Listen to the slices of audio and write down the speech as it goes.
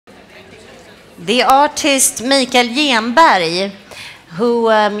The artist Mikael Genberg,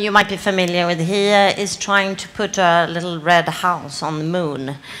 who you might be familiar with, he is trying to put a little red house on the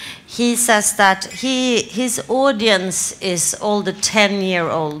moon. He says that his audience is all the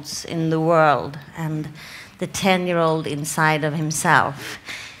 10-year-olds in the world and the 10-year-old inside of himself.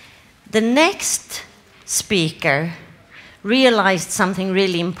 The next speaker realized something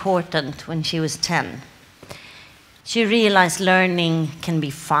really important when she was 10. She realized learning can be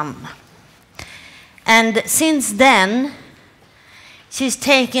fun. And since then, she's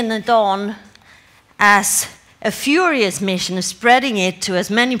taken it on as a furious mission of spreading it to as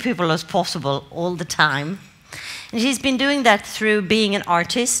many people as possible all the time. And she's been doing that through being an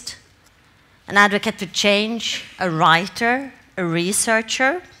artist, an advocate for change, a writer, a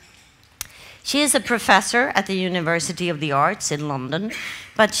researcher. She is a professor at the University of the Arts in London,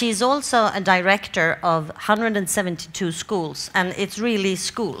 but she's also a director of 172 schools, and it's really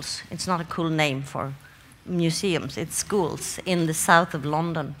schools. It's not a cool name for museums, it's schools in the south of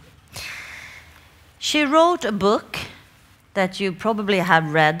London. She wrote a book that you probably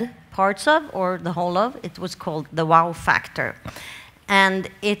have read parts of or the whole of. It was called The Wow Factor, and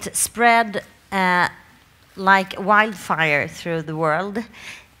it spread like wildfire through the world.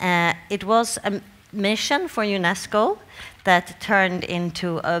 It was a mission for UNESCO that turned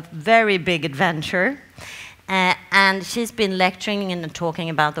into a very big adventure. And she's been lecturing and talking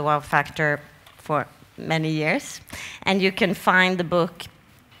about the wow factor for many years. And you can find the book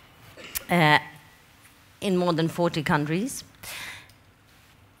in more than 40 countries.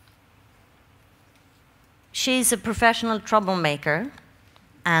 She's a professional troublemaker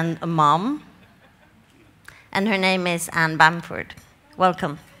and a mom. And her name is Anne Bamford.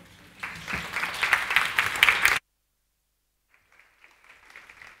 Welcome.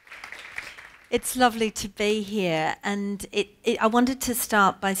 It's lovely to be here, and I wanted to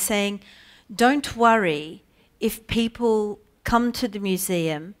start by saying, don't worry if people come to the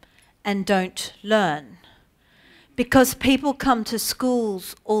museum and don't learn, because people come to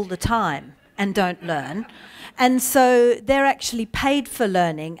schools all the time and don't learn, and so they're actually paid for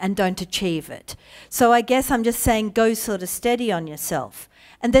learning and don't achieve it. So I guess I'm just saying go sort of steady on yourself.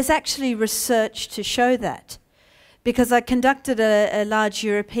 And there's actually research to show that, because I conducted a large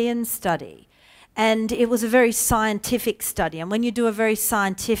European study. And it was a very scientific study. And when you do a very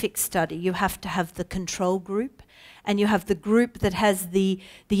scientific study, you have to have the control group, and you have the group that has the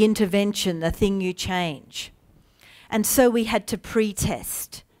intervention, the thing you change. And so we had to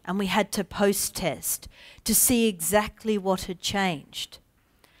pre-test, and we had to post-test to see exactly what had changed.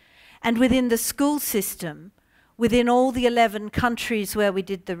 And within the school system, within all the 11 countries where we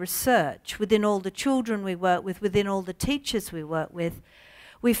did the research, within all the children we worked with, within all the teachers we worked with,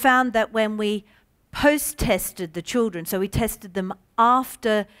 we found that when we post-tested the children, so we tested them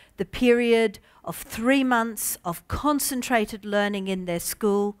after the period of 3 months of concentrated learning in their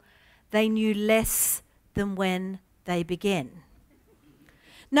school, they knew less than when they began.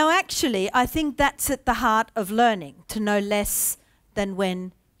 Now actually, I think that's at the heart of learning, to know less than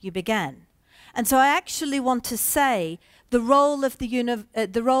when you began. And so I actually want to say the role of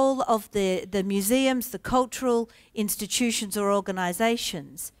the museums, the cultural institutions or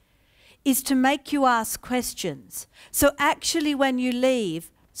organizations, is to make you ask questions. So actually when you leave,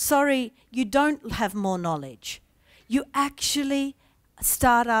 sorry, you don't have more knowledge. You actually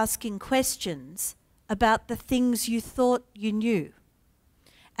start asking questions about the things you thought you knew.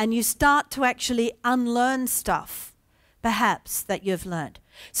 And you start to actually unlearn stuff, perhaps, that you've learned.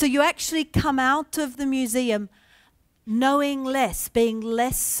 So you actually come out of the museum knowing less, being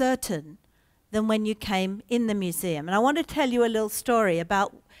less certain than when you came in the museum. And I want to tell you a little story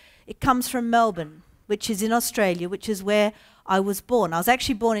about, it comes from Melbourne, which is in Australia, which is where I was born. I was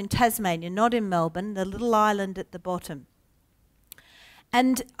actually born in Tasmania, not in Melbourne, the little island at the bottom.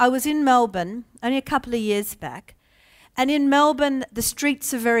 And I was in Melbourne only a couple of years back. And in Melbourne, the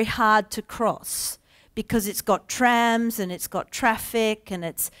streets are very hard to cross because it's got trams and it's got traffic and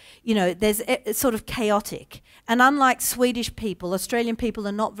it's, you know, it's sort of chaotic. And unlike Swedish people, Australian people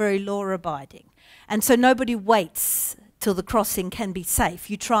are not very law-abiding. And so nobody waits till the crossing can be safe.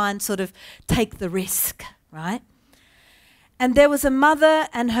 You try and sort of take the risk, right? And there was a mother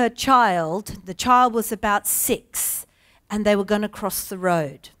and her child. The child was about 6, and they were going to cross the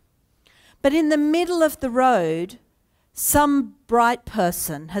road. But in the middle of the road, some bright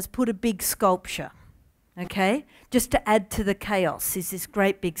person has put a big sculpture, okay? Just to add to the chaos is this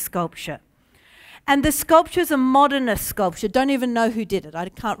great big sculpture. And the sculpture is a modernist sculpture. Don't even know who did it. I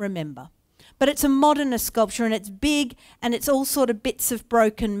can't remember. But it's a modernist sculpture, and it's big, and it's all sort of bits of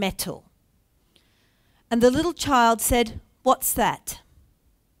broken metal. And the little child said, "What's that?"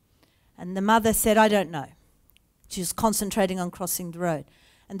 And the mother said, I don't know. She was concentrating on crossing the road.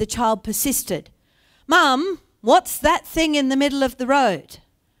 And the child persisted. Mum, what's that thing in the middle of the road?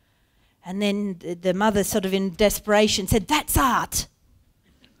 And then the mother, sort of in desperation, said, that's art.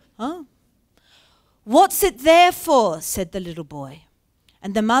 Huh? What's it there for? Said the little boy.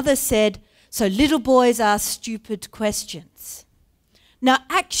 And the mother said, so little boys ask stupid questions. Now,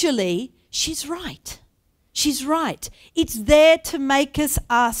 actually, she's right. She's right. It's there to make us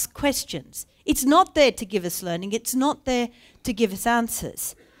ask questions. It's not there to give us learning. It's not there to give us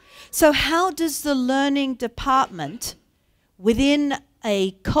answers. So how does the learning department within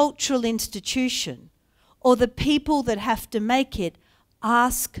a cultural institution, or the people that have to make it,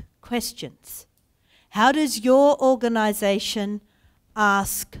 ask questions? How does your organization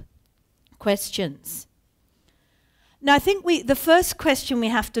ask questions? Now, I think the first question we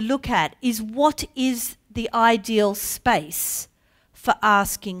have to look at is, what is the ideal space for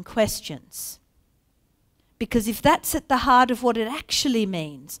asking questions? Because if that's at the heart of what it actually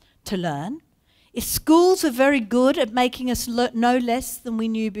means to learn, if schools are very good at making us know less than we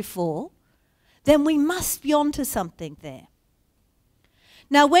knew before, then we must be onto something there.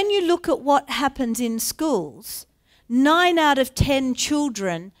 Now, when you look at what happens in schools, 9 out of 10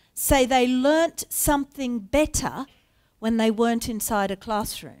 children say they learnt something better when they weren't inside a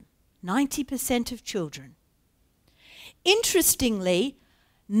classroom. 90% of children. Interestingly,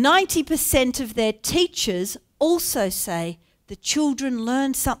 90% of their teachers also say the children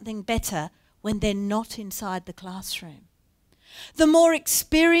learn something better when they're not inside the classroom. The more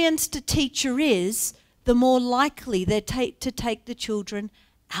experienced a teacher is, the more likely they're to take the children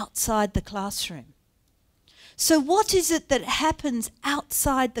outside the classroom. So what is it that happens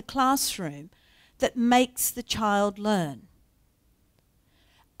outside the classroom that makes the child learn?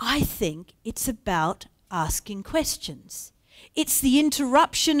 I think it's about asking questions. It's the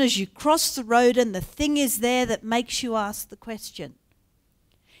interruption as you cross the road and the thing is there that makes you ask the question.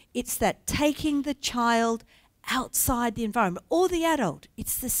 It's that taking the child outside the environment, or the adult.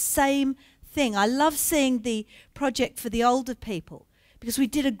 It's the same thing. I love seeing the project for the older people, because we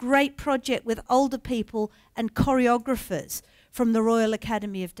did a great project with older people and choreographers from the Royal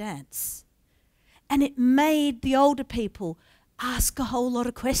Academy of Dance. And it made the older people ask a whole lot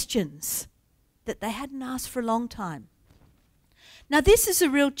of questions that they hadn't asked for a long time. Now, this is a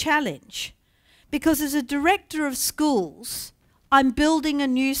real challenge, because as a director of schools, I'm building a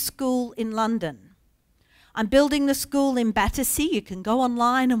new school in London. I'm building the school in Battersea. You can go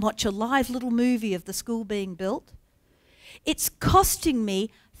online and watch a live little movie of the school being built. It's costing me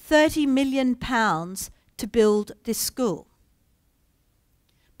 £30 million to build this school.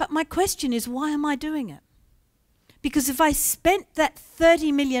 But my question is, why am I doing it? Because if I spent that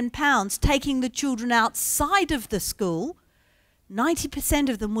 £30 million taking the children outside of the school, 90%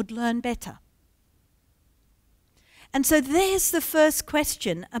 of them would learn better. And so there's the first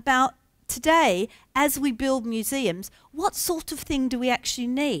question about today, as we build museums, what sort of thing do we actually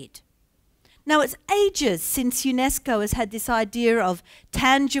need? Now, it's ages since UNESCO has had this idea of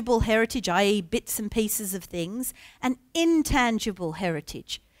tangible heritage, i.e. bits and pieces of things, and intangible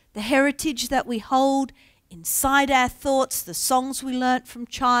heritage, the heritage that we hold inside our thoughts, the songs we learnt from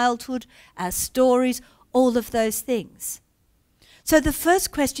childhood, our stories, all of those things. So the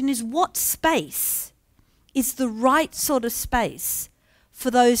first question is, what space is the right sort of space for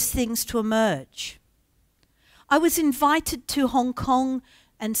those things to emerge? I was invited to Hong Kong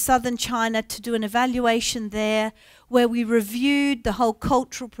and southern China to do an evaluation there, where we reviewed the whole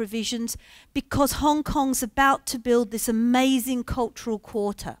cultural provisions, because Hong Kong's about to build this amazing cultural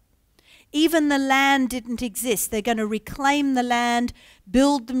quarter. Even the land didn't exist. They're going to reclaim the land,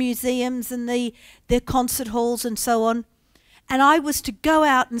 build the museums and the concert halls and so on. And I was to go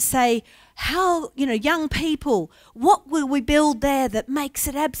out and say, how, young people, what will we build there that makes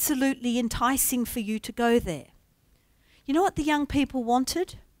it absolutely enticing for you to go there? You know what the young people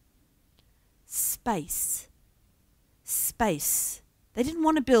wanted? Space. Space. They didn't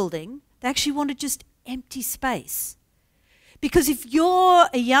want a building. They actually wanted just empty space. Because if you're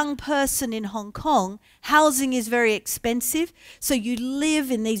a young person in Hong Kong, housing is very expensive, so you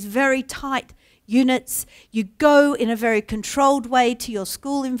live in these very tight units, you go in a very controlled way to your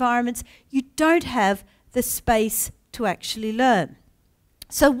school environments, you don't have the space to actually learn.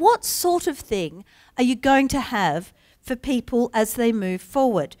 So what sort of thing are you going to have for people as they move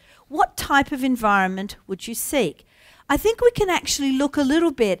forward? What type of environment would you seek? I think we can actually look a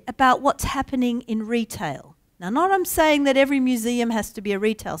little bit about what's happening in retail. Now, not I'm saying that every museum has to be a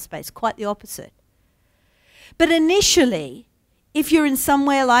retail space, quite the opposite. But initially, if you're in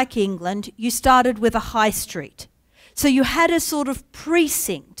somewhere like England, you started with a high street. So you had a sort of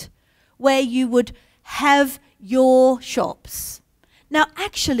precinct where you would have your shops. Now,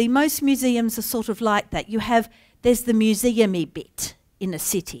 actually, most museums are sort of like that. There's the museum-y bit in a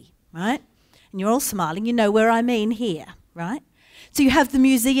city, right? And you're all smiling, you know where I mean here, right? So you have the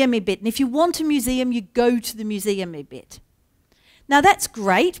museum-y bit, and if you want a museum, you go to the museum-y bit. Now that's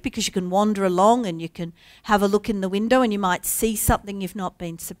great because you can wander along and you can have a look in the window and you might see something you've not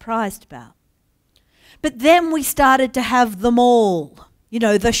been surprised about. But then we started to have the mall, you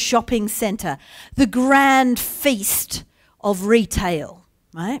know, the shopping centre, the grand feast of retail,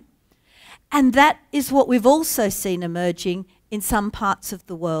 right? And that is what we've also seen emerging in some parts of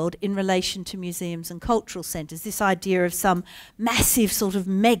the world in relation to museums and cultural centres, this idea of some massive sort of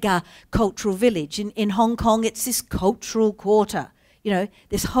mega cultural village. In Hong Kong, it's this cultural quarter, you know,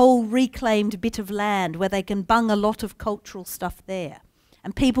 this whole reclaimed bit of land where they can bung a lot of cultural stuff there.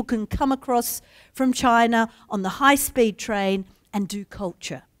 And people can come across from China on the high-speed train and do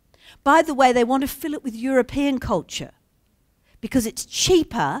culture. By the way, they want to fill it with European culture because it's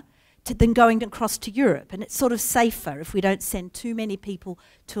cheaper than going across to Europe, and it's sort of safer if we don't send too many people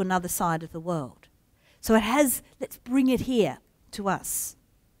to another side of the world. So let's bring it here to us.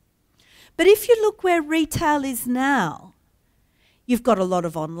 But if you look where retail is now, you've got a lot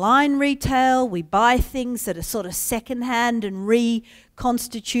of online retail. We buy things that are sort of second-hand and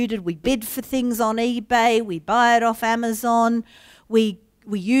reconstituted. We bid for things on eBay. We buy it off Amazon. We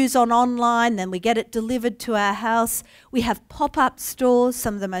use on online, then we get it delivered to our house. We have pop-up stores.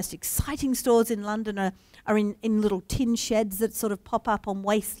 Some of the most exciting stores in London are in little tin sheds that sort of pop up on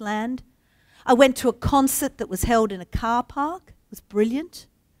wasteland. I went to a concert that was held in a car park. It was brilliant,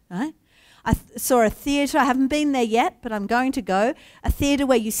 right? I saw a theatre. I haven't been there yet, but I'm going to go. A theatre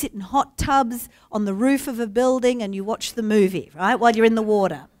where you sit in hot tubs on the roof of a building and you watch the movie, right, while you're in the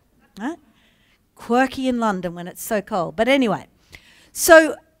water. Right? Quirky in London when it's so cold. But anyway,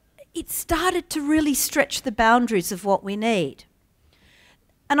 so it started to really stretch the boundaries of what we need.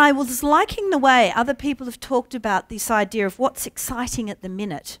 And I was liking the way other people have talked about this idea of what's exciting at the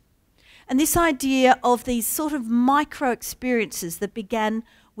minute. And this idea of these sort of micro experiences that began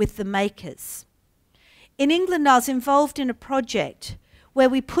with the makers. In England, I was involved in a project where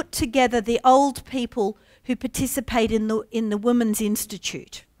we put together the old people who participate in the Women's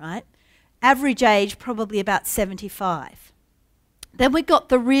Institute, right? Average age, probably about 75. Then we got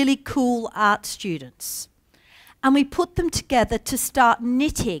the really cool art students, and we put them together to start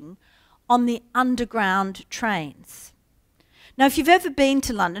knitting on the underground trains. Now, if you've ever been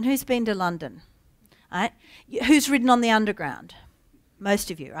to London, who's been to London? Right? Who's ridden on the underground?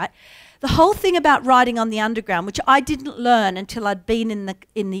 Most of you, right? The whole thing about riding on the underground, which I didn't learn until I'd been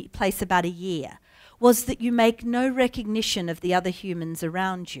in the place about a year, was that you make no recognition of the other humans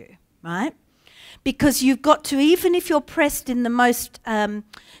around you, right? Because you've got to, even if you're pressed in the most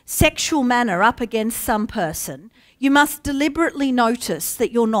sexual manner up against some person, you must deliberately notice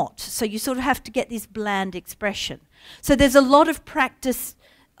that you're not. So you sort of have to get this bland expression. So there's a lot of practice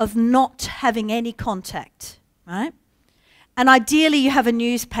of not having any contact, right? And ideally you have a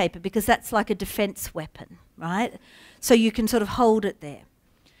newspaper because that's like a defense weapon, right? So you can sort of hold it there.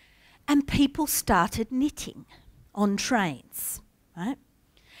 And people started knitting on trains, right?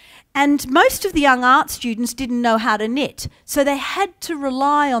 And most of the young art students didn't know how to knit, so they had to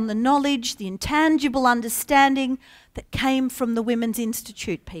rely on the knowledge, the intangible understanding that came from the Women's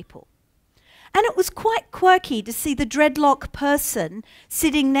Institute people. And it was quite quirky to see the dreadlock person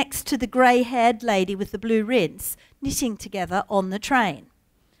sitting next to the grey-haired lady with the blue rinse, knitting together on the train.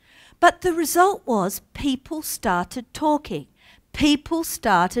 But the result was people started talking. People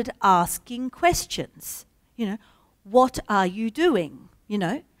started asking questions. You know, what are you doing? You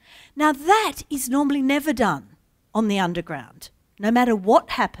know? Now that is normally never done on the underground. No matter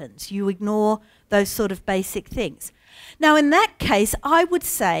what happens, you ignore those sort of basic things. Now in that case, I would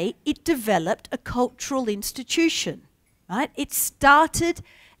say it developed a cultural institution, right? It started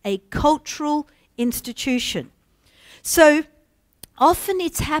a cultural institution. So often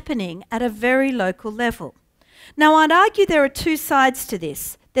it's happening at a very local level. Now I'd argue there are two sides to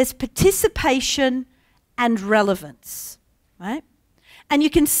this. There's participation and relevance, right? And you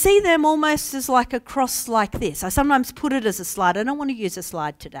can see them almost as like a cross like this. I sometimes put it as a slide. I don't want to use a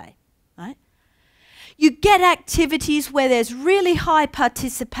slide today, right? You get activities where there's really high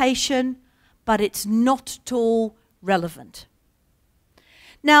participation, but it's not at all relevant.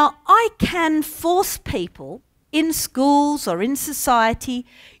 Now, I can force people in schools or in society,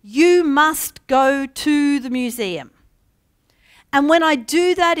 you must go to the museum. And when I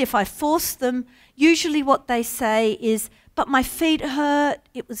do that, if I force them, usually what they say is, but my feet hurt,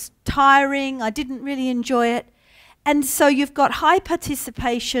 it was tiring, I didn't really enjoy it. And so you've got high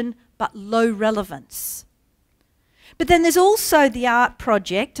participation but low relevance. But then there's also the art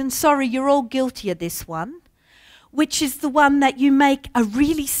project, and sorry, you're all guilty of this one, which is the one that you make a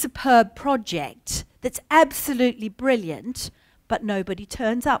really superb project that's absolutely brilliant, but nobody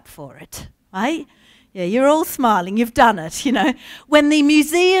turns up for it, right? Yeah, you're all smiling, you've done it, you know. When the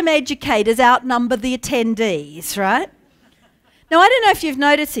museum educators outnumber the attendees, right? Now, I don't know if you've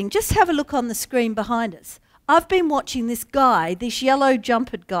noticing, just have a look on the screen behind us. I've been watching this guy, this yellow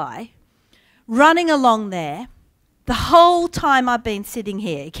jumpered guy, running along there the whole time I've been sitting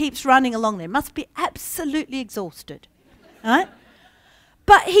here. He keeps running along there. Must be absolutely exhausted, right?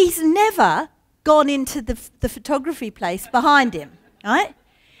 But he's never gone into the photography place behind him, right?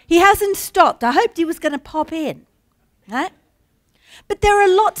 He hasn't stopped. I hoped he was going to pop in, right? But there are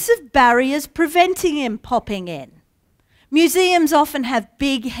lots of barriers preventing him popping in. Museums often have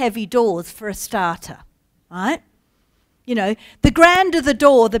big, heavy doors for a starter, right? You know, the grander the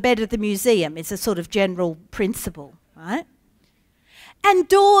door, the better the museum is a sort of general principle, right? And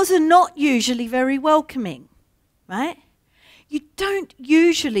doors are not usually very welcoming, right? You don't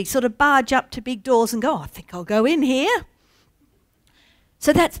usually sort of barge up to big doors and go, oh, I think I'll go in here.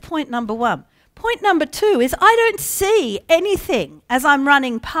 So that's point number one. Point number two is I don't see anything as I'm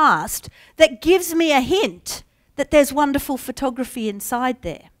running past that gives me a hint that there's wonderful photography inside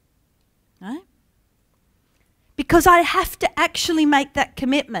there, right? Because I have to actually make that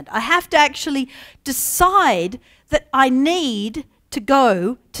commitment. I have to actually decide that I need to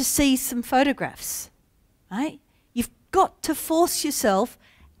go to see some photographs, right? You've got to force yourself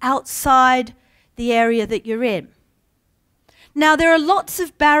outside the area that you're in. Now, there are lots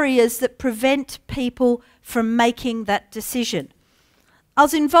of barriers that prevent people from making that decision. I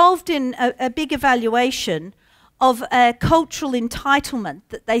was involved in a big evaluation of a cultural entitlement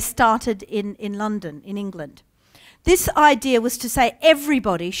that they started in London, in England. This idea was to say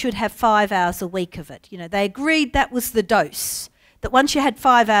everybody should have 5 hours a week of it. You know, they agreed that was the dose, that once you had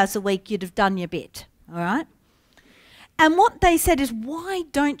 5 hours a week, you'd have done your bit, all right? And what they said is, why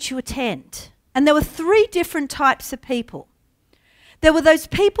don't you attend? And there were 3 different types of people. There were those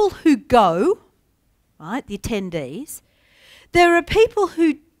people who go, right, the attendees. There are people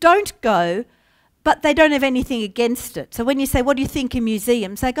who don't go, but they don't have anything against it. So when you say, what do you think of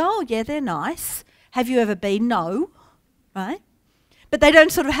museums? They go, oh, yeah, they're nice. Have you ever been? No, right? But they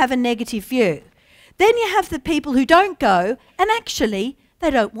don't sort of have a negative view. Then you have the people who don't go, and actually, they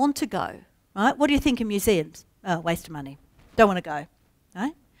don't want to go, right? What do you think of museums? Oh, waste of money. Don't want to go,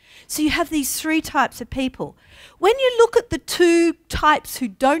 right? So you have these 3 types of people. When you look at the 2 types who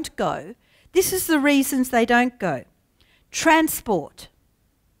don't go, this is the reasons they don't go. Transport.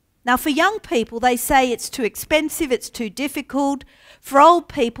 Now, for young people, they say it's too expensive, it's too difficult. For old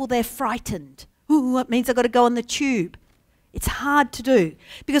people, they're frightened. Ooh, it means I've got to go on the tube. It's hard to do.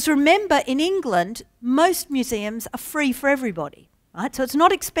 Because remember, in England, most museums are free for everybody, right? So it's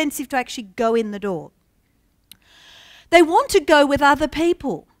not expensive to actually go in the door. They want to go with other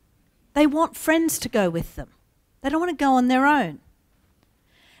people. They want friends to go with them. They don't want to go on their own.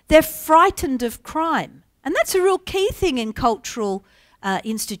 They're frightened of crime. And that's a real key thing in cultural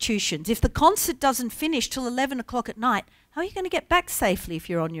institutions. If the concert doesn't finish till 11 o'clock at night, how are you going to get back safely if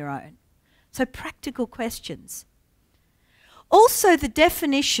you're on your own? So practical questions. Also, the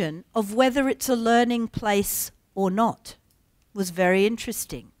definition of whether it's a learning place or not was very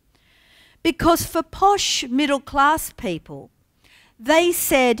interesting. Because for posh middle-class people, they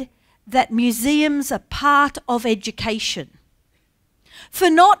said that museums are part of education. For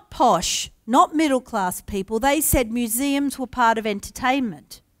not posh, not middle-class people, they said museums were part of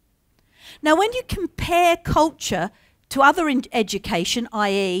entertainment. Now, when you compare culture to other education,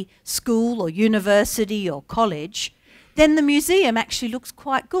 i.e. school or university or college, then the museum actually looks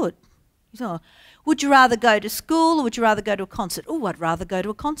quite good. So, would you rather go to school or would you rather go to a concert? Oh, I'd rather go to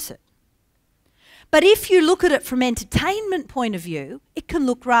a concert. But if you look at it from entertainment point of view, it can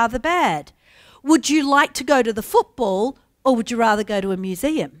look rather bad. Would you like to go to the football or would you rather go to a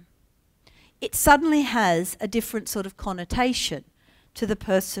museum? It suddenly has a different sort of connotation to the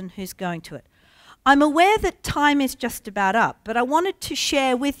person who's going to it. I'm aware that time is just about up, but I wanted to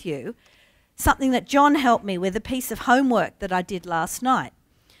share with you something that John helped me with, a piece of homework that I did last night.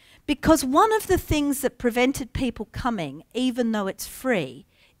 Because one of the things that prevented people coming, even though it's free,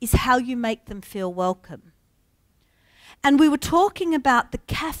 is how you make them feel welcome. And we were talking about the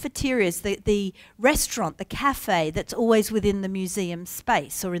cafeterias, the restaurant, the cafe that's always within the museum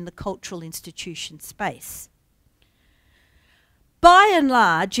space or in the cultural institution space. By and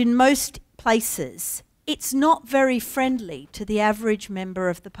large, in most places, it's not very friendly to the average member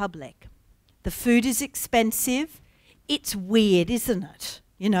of the public. The food is expensive, it's weird, isn't it?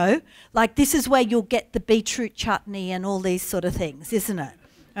 You know, like this is where you'll get the beetroot chutney and all these sort of things, isn't it?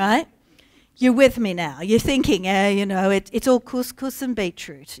 Right? You're with me now. You're thinking, you know, it's all couscous and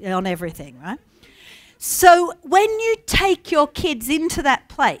beetroot on everything, right? So when you take your kids into that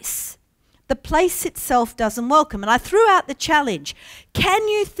place, the place itself doesn't welcome. And I threw out the challenge. Can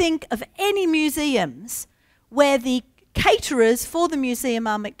you think of any museums where the caterers for the museum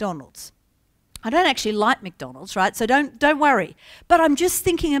are McDonald's? I don't actually like McDonald's, right? So don't worry. But I'm just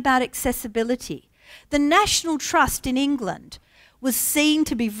thinking about accessibility. The National Trust in England was seen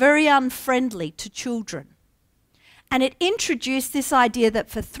to be very unfriendly to children. And it introduced this idea that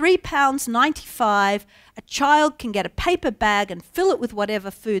for £3.95, a child can get a paper bag and fill it with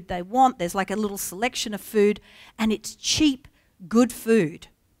whatever food they want. There's like a little selection of food, and it's cheap, good food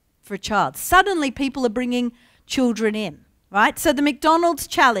for a child. Suddenly, people are bringing children in, right? So the McDonald's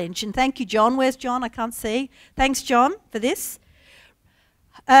challenge, and thank you, John. Where's John? I can't see. Thanks, John, for this.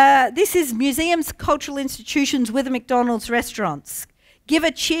 This is museums, cultural institutions with McDonald's restaurants. Give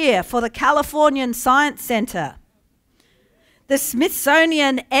a cheer for the Californian Science Center. The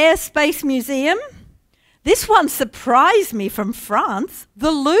Smithsonian Airspace Museum. This one surprised me, from France.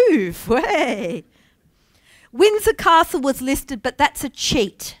 The Louvre. Way. Windsor Castle was listed, but that's a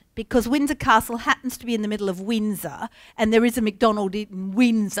cheat because Windsor Castle happens to be in the middle of Windsor, and there is a McDonald's in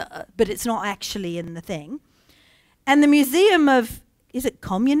Windsor, but it's not actually in the thing. And the Museum of, is it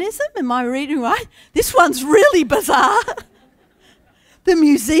Communism? Am I reading right? This one's really bizarre. The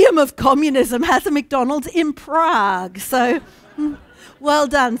Museum of Communism has a McDonald's in Prague. So well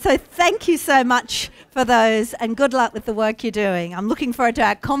done. So thank you so much for those, and good luck with the work you're doing. I'm looking forward to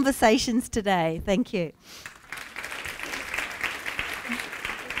our conversations today. Thank you.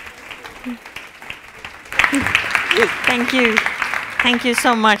 Thank you. Thank you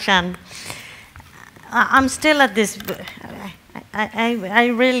so much, Anne. I'm still at this. I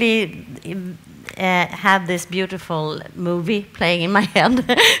really have this beautiful movie playing in my head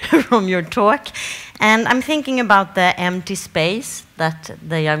from your talk. And I'm thinking about the empty space that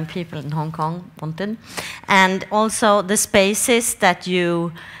the young people in Hong Kong wanted. And also the spaces that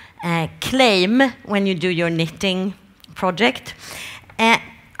you claim when you do your knitting project.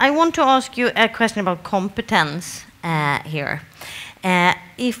 I want to ask you a question about competence here.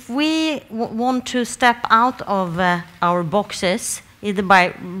 If we want to step out of our boxes, either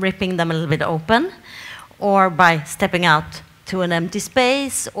by ripping them a little bit open or by stepping out to an empty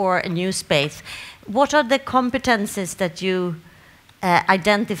space or a new space, what are the competences that you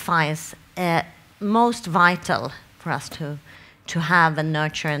identify as most vital for us to have and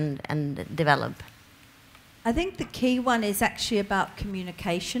nurture and develop? I think the key one is actually about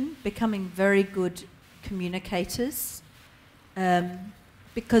communication, becoming very good communicators,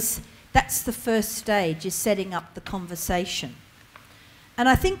 because that's the first stage, is setting up the conversation. And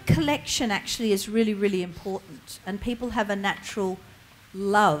I think collection actually is really, really important, and people have a natural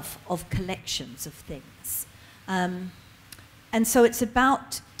love of collections of things. And so it's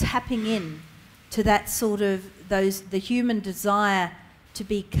about tapping in to that sort of, the human desire to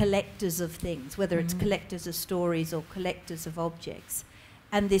be collectors of things, whether it's collectors of stories or collectors of objects,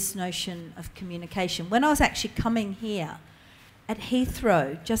 and this notion of communication. When I was actually coming here, at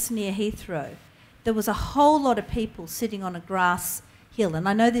Heathrow, just near Heathrow, there was a whole lot of people sitting on a grass hill, and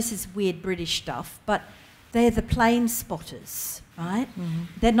I know this is weird British stuff, but they're the plane spotters, right?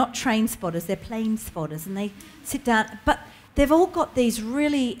 They're not train spotters, they're plane spotters, and they sit down, but they've all got these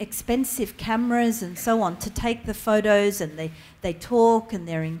really expensive cameras and so on to take the photos, and they talk and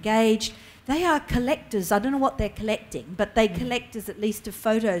they're engaged. They are collectors. I don't know what they're collecting, but they collectors at least of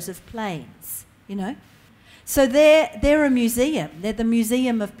photos of planes, you know? So they're a museum. They're the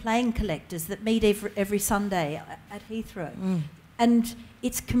museum of plane collectors that meet every Sunday at Heathrow. And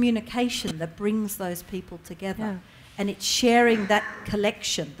it's communication that brings those people together. Yeah. And it's sharing that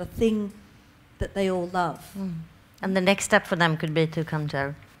collection, the thing that they all love. And the next step for them could be to come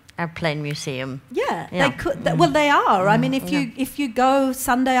to our plane museum. Yeah, they could. Well, they are. I mean, if you go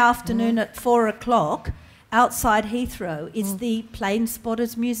Sunday afternoon at 4 o'clock, outside Heathrow is the Plane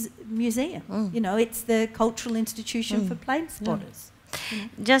Spotters Museum. You know, it's the cultural institution for plane spotters. You know?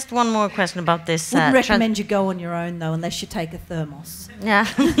 Just one more question about this. Wouldn't recommend you go on your own, though, unless you take a thermos. Yeah.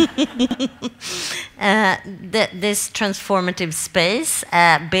 This transformative space,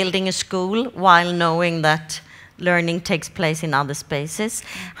 building a school while knowing that learning takes place in other spaces.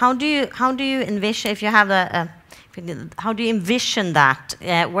 How do you envision, if you have how do you envision that?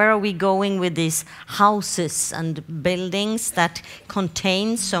 Where are we going with these houses and buildings that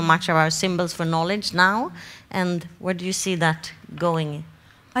contain so much of our symbols for knowledge now? And where do you see that going?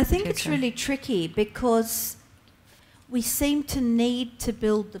 I think it's really tricky because we seem to need to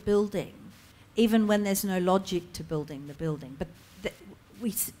build the building, even when there's no logic to building the building. But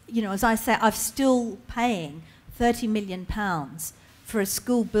as I say, I'm still paying £30 million for a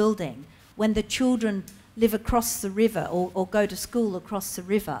school building when the children live across the river or go to school across the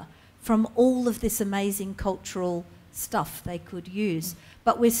river from all of this amazing cultural stuff they could use.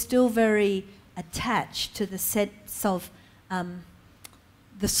 But we're still very attached to the sense of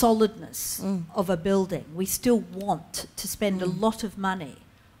the solidness of a building. We still want to spend a lot of money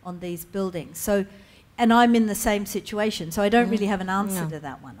on these buildings. So, and I'm in the same situation, so I don't really have an answer to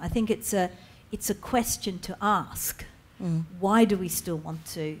that one. I think it's a question to ask. Why do we still want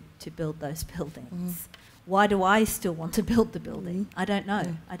to build those buildings? Why do I still want to build the building? I don't know.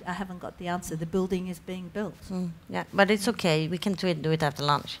 I haven't got the answer. The building is being built. Yeah, but it's okay. We can do it after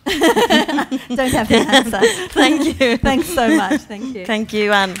lunch. Don't have the answer. Thank you. Thanks so much. Thank you. Thank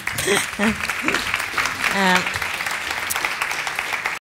you, Anne.